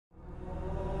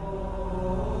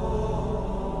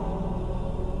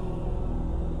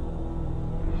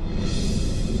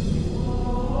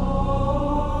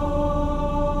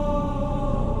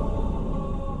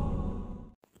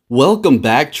Welcome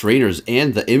back, trainers,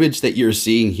 and the image that you're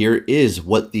seeing here is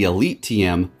what the Elite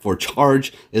TM for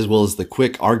Charge as well as the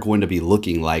Quick are going to be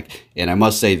looking like, and I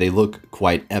must say they look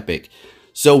quite epic.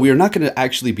 So we are not going to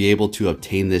actually be able to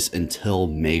obtain this until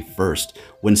May 1st,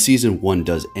 when Season 1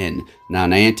 does end. Now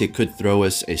Niantic could throw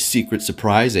us a secret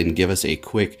surprise and give us a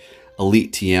quick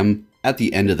Elite TM at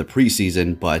the end of the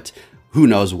preseason, but who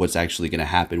knows what's actually going to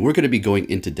happen. We're going to be going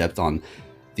into depth on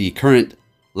the current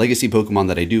Legacy Pokemon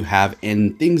that I do have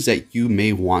and things that you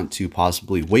may want to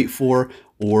possibly wait for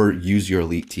or use your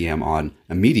Elite TM on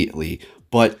immediately.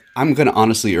 But I'm going to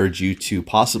honestly urge you to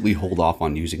possibly hold off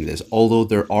on using this, although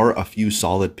there are a few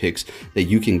solid picks that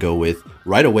you can go with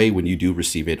right away when you do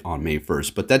receive it on May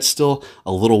 1st. But that's still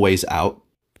a little ways out.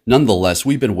 Nonetheless,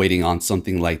 we've been waiting on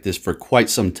something like this for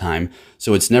quite some time,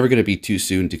 so it's never going to be too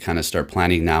soon to kind of start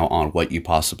planning now on what you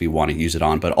possibly want to use it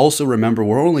on. But also remember,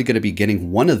 we're only going to be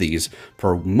getting one of these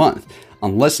per month,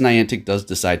 unless Niantic does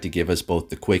decide to give us both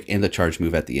the Quick and the Charge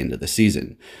move at the end of the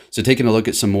season. So taking a look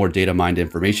at some more data mined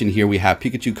information here, we have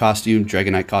Pikachu costume,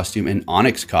 Dragonite costume, and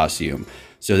Onix costume.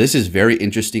 So this is very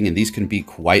interesting, and these can be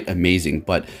quite amazing,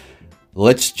 but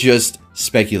let's just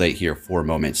speculate here for a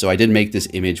moment. So I did make this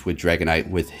image with Dragonite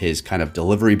with his kind of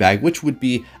delivery bag, which would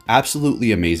be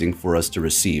absolutely amazing for us to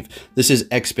receive. This is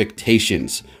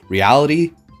expectations.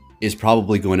 Reality is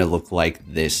probably going to look like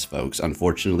this, folks.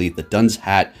 Unfortunately, the Dunce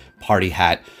hat, party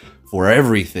hat for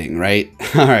everything, right?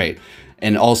 All right.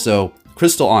 And also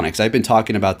Crystal Onix. I've been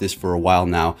talking about this for a while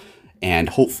now, and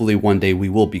hopefully one day we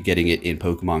will be getting it in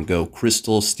Pokemon Go.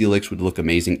 Crystal Steelix would look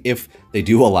amazing if they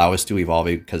do allow us to evolve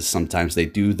it, because sometimes they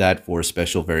do that for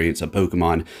special variants of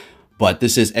Pokemon. But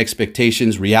this is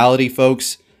expectations. Reality,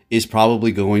 folks, is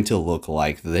probably going to look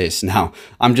like this. Now,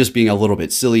 I'm just being a little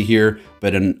bit silly here,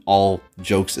 but in all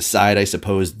jokes aside, I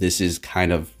suppose this is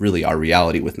kind of really our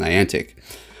reality with Niantic.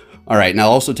 All right, now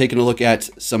also taking a look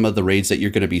at some of the raids that you're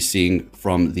going to be seeing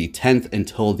from the 10th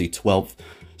until the 12th.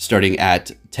 Starting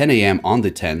at 10 a.m. on the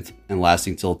 10th and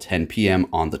lasting till 10 p.m.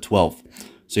 on the 12th.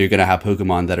 So you're going to have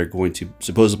Pokemon that are going to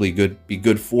supposedly be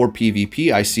good for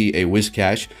PvP. I see a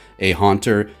Whiscash, a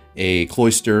Haunter, a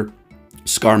Cloyster,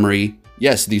 Skarmory.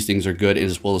 Yes, these things are good,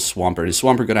 as well as Swampert. Is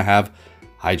Swampert going to have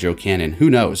Hydro Cannon? Who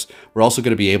knows? We're also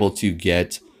going to be able to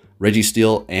get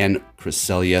Registeel and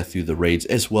Cresselia through the raids,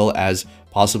 as well as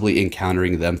possibly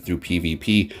encountering them through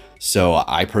PvP. So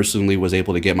I personally was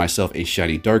able to get myself a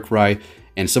shiny Darkrai.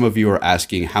 And some of you are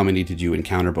asking, how many did you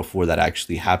encounter before that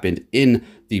actually happened in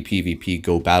the PvP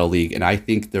Go Battle League? And I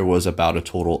think there was about a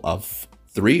total of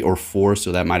 3 or 4.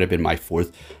 So that might have been my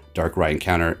 4th Darkrai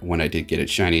encounter when I did get it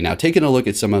shiny. Now, taking a look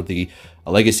at some of the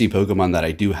legacy Pokemon that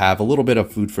I do have, a little bit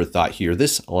of food for thought here.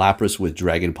 This Lapras with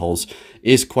Dragon Pulse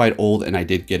is quite old, and I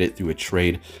did get it through a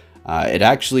trade. It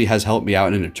actually has helped me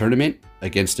out in a tournament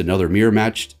against another mirror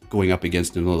match, going up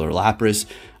against another Lapras.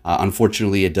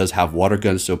 Unfortunately, it does have water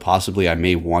guns, so possibly I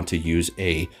may want to use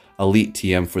a Elite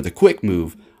TM for the Quick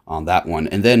move on that one.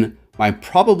 And then my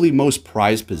probably most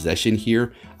prized possession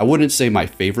here, I wouldn't say my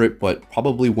favorite, but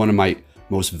probably one of my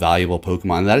most valuable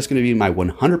Pokemon. And that is going to be my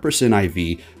 100%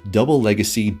 IV double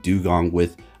legacy Dugong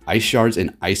with Ice Shards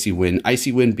and Icy Wind.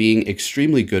 Icy Wind being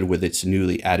extremely good with its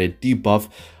newly added debuff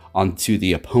onto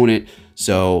the opponent.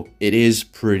 So it is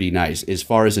pretty nice. As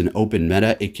far as an open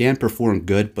meta, it can perform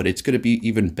good, but it's going to be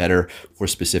even better for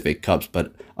specific cups.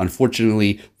 But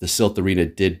unfortunately, the Silph Arena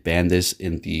did ban this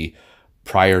in the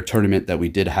prior tournament that we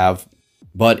did have.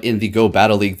 But in the Go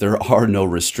Battle League, there are no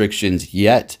restrictions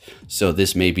yet. So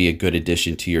this may be a good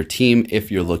addition to your team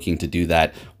if you're looking to do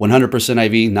that. 100%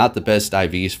 IV, not the best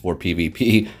IVs for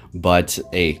PvP, but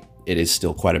hey, it is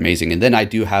still quite amazing. And then I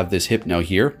do have this Hypno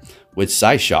here with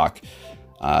Psyshock.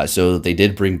 So they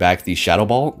did bring back the Shadow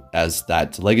Ball as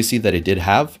that legacy that it did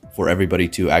have for everybody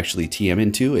to actually TM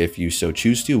into if you so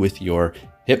choose to with your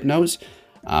Hypnos.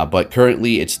 But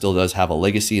currently it still does have a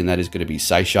legacy, and that is going to be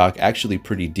Psyshock. Actually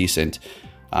pretty decent.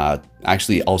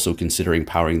 Actually also considering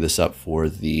powering this up for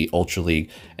the Ultra League.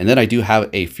 And then I do have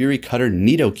a Fury Cutter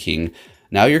Nidoking.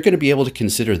 Now you're going to be able to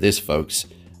consider this, folks.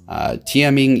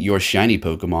 TMing your shiny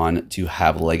Pokemon to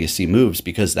have legacy moves,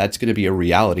 because that's going to be a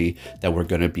reality that we're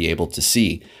going to be able to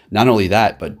see. Not only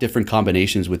that, but different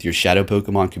combinations with your Shadow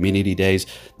Pokemon community days.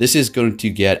 This is going to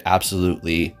get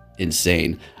absolutely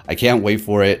insane. I can't wait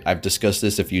for it. I've discussed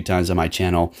this a few times on my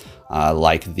channel,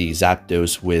 like the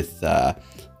Zapdos with a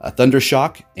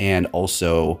Thundershock and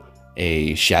also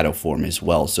a Shadow form as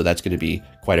well. So that's going to be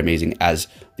quite amazing, as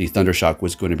the Thundershock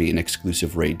was going to be an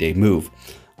exclusive raid day move.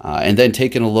 And then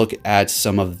taking a look at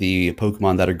some of the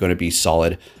Pokemon that are going to be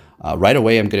solid. Right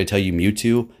away, I'm going to tell you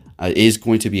Mewtwo is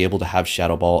going to be able to have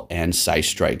Shadow Ball and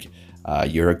Psystrike.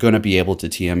 You're going to be able to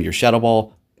TM your Shadow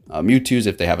Ball Mewtwo's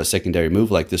if they have a secondary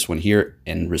move like this one here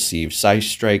and receive Psy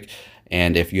Strike.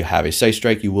 And if you have a Psy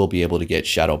Strike, you will be able to get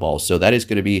Shadow Ball. So that is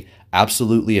going to be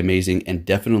absolutely amazing and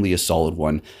definitely a solid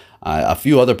one. A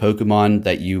few other Pokemon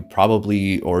that you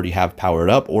probably already have powered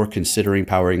up or considering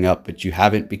powering up, but you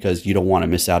haven't because you don't want to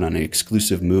miss out on an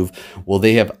exclusive move. Well,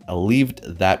 they have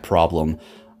alleviated that problem.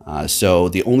 So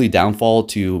the only downfall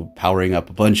to powering up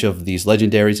a bunch of these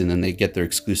legendaries and then they get their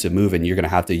exclusive move and you're going to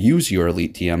have to use your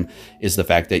Elite TM is the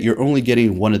fact that you're only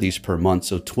getting one of these per month.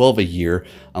 So 12 a year,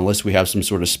 unless we have some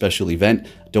sort of special event.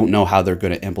 Don't know how they're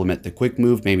going to implement the quick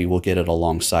move. Maybe we'll get it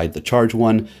alongside the charge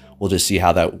one. We'll just see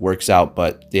how that works out.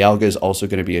 But the Alga is also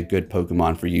going to be a good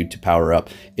Pokemon for you to power up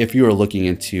if you are looking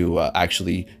into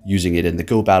actually using it in the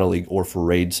Go Battle League or for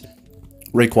raids.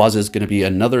 Rayquaza is going to be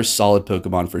another solid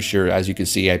Pokemon for sure. As you can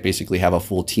see, I basically have a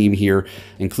full team here,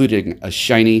 including a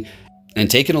shiny. And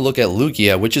taking a look at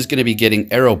Lugia, which is going to be getting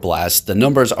Aeroblast, the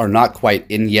numbers are not quite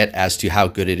in yet as to how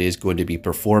good it is going to be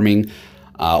performing,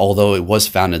 although it was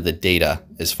found in the data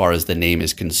as far as the name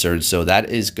is concerned. So that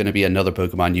is going to be another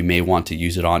Pokemon you may want to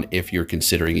use it on if you're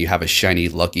considering you have a shiny,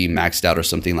 lucky, maxed out or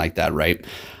something like that, right?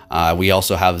 We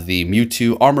also have the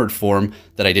Mewtwo armored form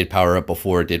that I did power up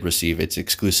before it did receive its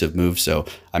exclusive move, so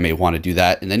I may want to do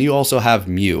that. And then you also have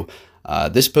Mew.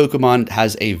 This Pokemon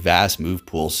has a vast move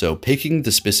pool, so picking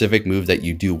the specific move that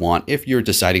you do want if you're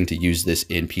deciding to use this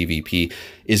in PvP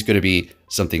is going to be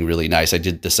something really nice. I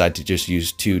did decide to just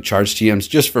use 2 Charge TMs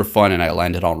just for fun, and I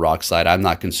landed on Rock Slide. I'm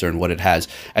not concerned what it has.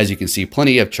 As you can see,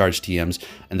 plenty of Charge TMs.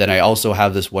 And then I also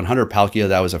have this 100 Palkia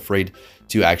that I was afraid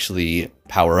to actually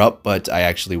power up, but I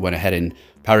actually went ahead and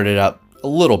powered it up a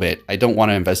little bit. I don't want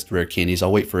to invest rare candies.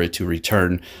 I'll wait for it to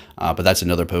return, but that's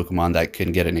another Pokemon that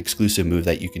can get an exclusive move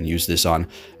that you can use this on.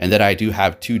 And then I do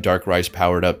have 2 Darkrai's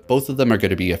powered up. Both of them are going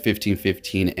to be a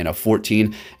 15-15 and a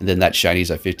 14, and then that shiny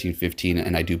is a 15-15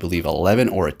 and I do believe 11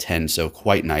 or a 10, so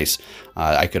quite nice.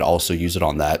 I could also use it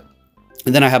on that.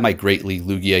 And then I have my Great League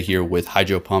Lugia here with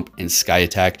Hydro Pump and Sky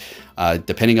Attack.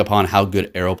 Depending upon how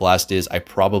good Aeroblast is, I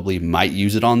probably might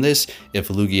use it on this if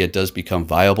Lugia does become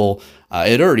viable.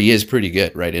 It already is pretty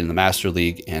good, right, in the Master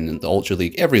League and in the Ultra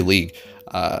League, every league.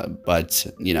 But,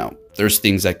 you know, there's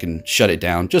things that can shut it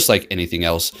down, just like anything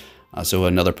else. So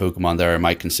another Pokemon there I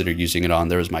might consider using it on.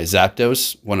 There was my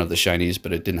Zapdos, one of the shinies,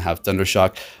 but it didn't have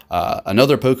Thundershock.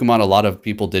 Another Pokemon a lot of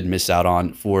people did miss out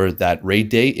on for that raid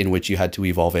day in which you had to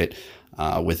evolve it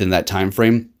within that time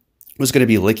frame was going to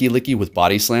be Licky Licky with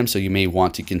Body Slam, so you may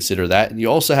want to consider that. And you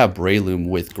also have Breloom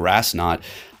with Grass Knot.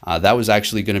 That was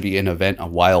actually going to be an event a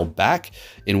while back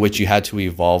in which you had to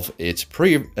evolve its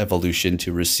pre-evolution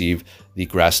to receive the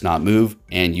Grass Knot move,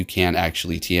 and you can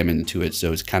actually TM into it,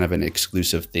 so it's kind of an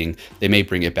exclusive thing. They may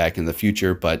bring it back in the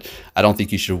future, but I don't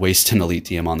think you should waste an Elite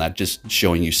TM on that, just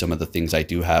showing you some of the things I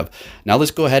do have. Now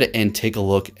let's go ahead and take a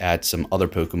look at some other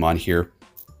Pokemon here.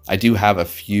 I do have a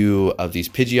few of these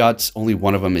Pidgeots. Only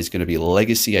one of them is going to be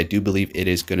Legacy. I do believe it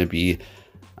is going to be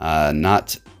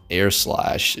not Air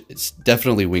Slash. It's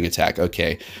definitely Wing Attack.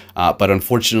 Okay. But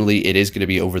unfortunately, it is going to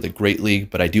be over the Great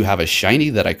League. But I do have a shiny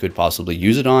that I could possibly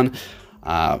use it on.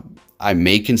 I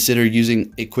may consider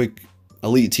using a quick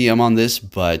Elite TM on this,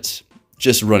 but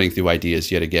just running through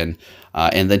ideas yet again.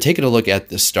 And then taking a look at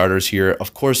the starters here.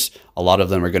 Of course, a lot of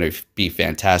them are going to be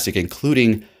fantastic,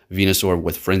 including Venusaur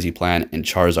with Frenzy Plant and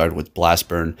Charizard with Blast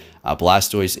Burn.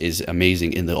 Blastoise is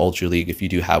amazing in the Ultra League if you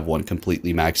do have one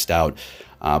completely maxed out.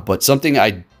 But something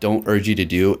I don't urge you to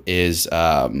do is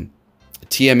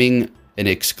TMing an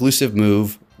exclusive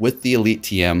move with the Elite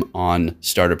TM on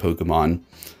starter Pokemon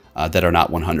that are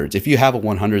not 100s. If you have a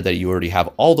 100 that you already have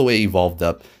all the way evolved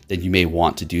up, then you may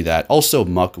want to do that. Also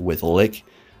Muck with Lick.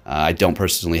 I don't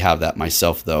personally have that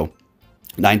myself though.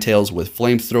 Ninetales with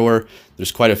Flamethrower.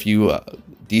 There's quite a few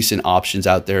decent options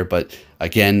out there, but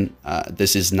again,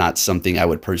 this is not something I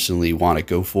would personally want to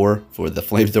go for the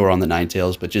Flamethrower on the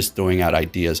Ninetales, but just throwing out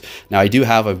ideas. Now, I do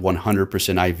have a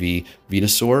 100% IV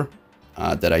Venusaur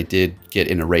that I did get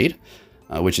in a raid,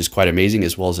 which is quite amazing,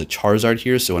 as well as a Charizard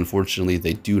here. So unfortunately,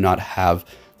 they do not have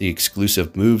the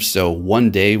exclusive moves. So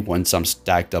one day, once I'm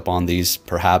stacked up on these,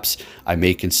 perhaps I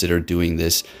may consider doing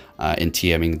this and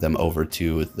TMing them over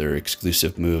to their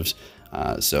exclusive moves.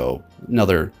 So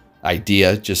another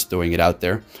idea, just throwing it out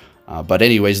there. But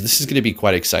anyways, this is going to be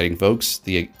quite exciting, folks.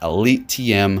 The Elite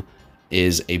TM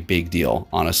is a big deal,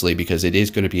 honestly, because it is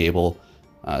going to be able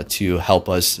to help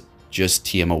us just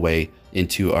TM away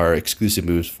into our exclusive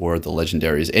moves for the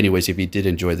legendaries. Anyways, if you did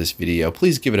enjoy this video,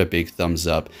 please give it a big thumbs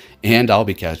up, and I'll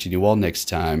be catching you all next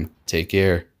time. Take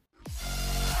care.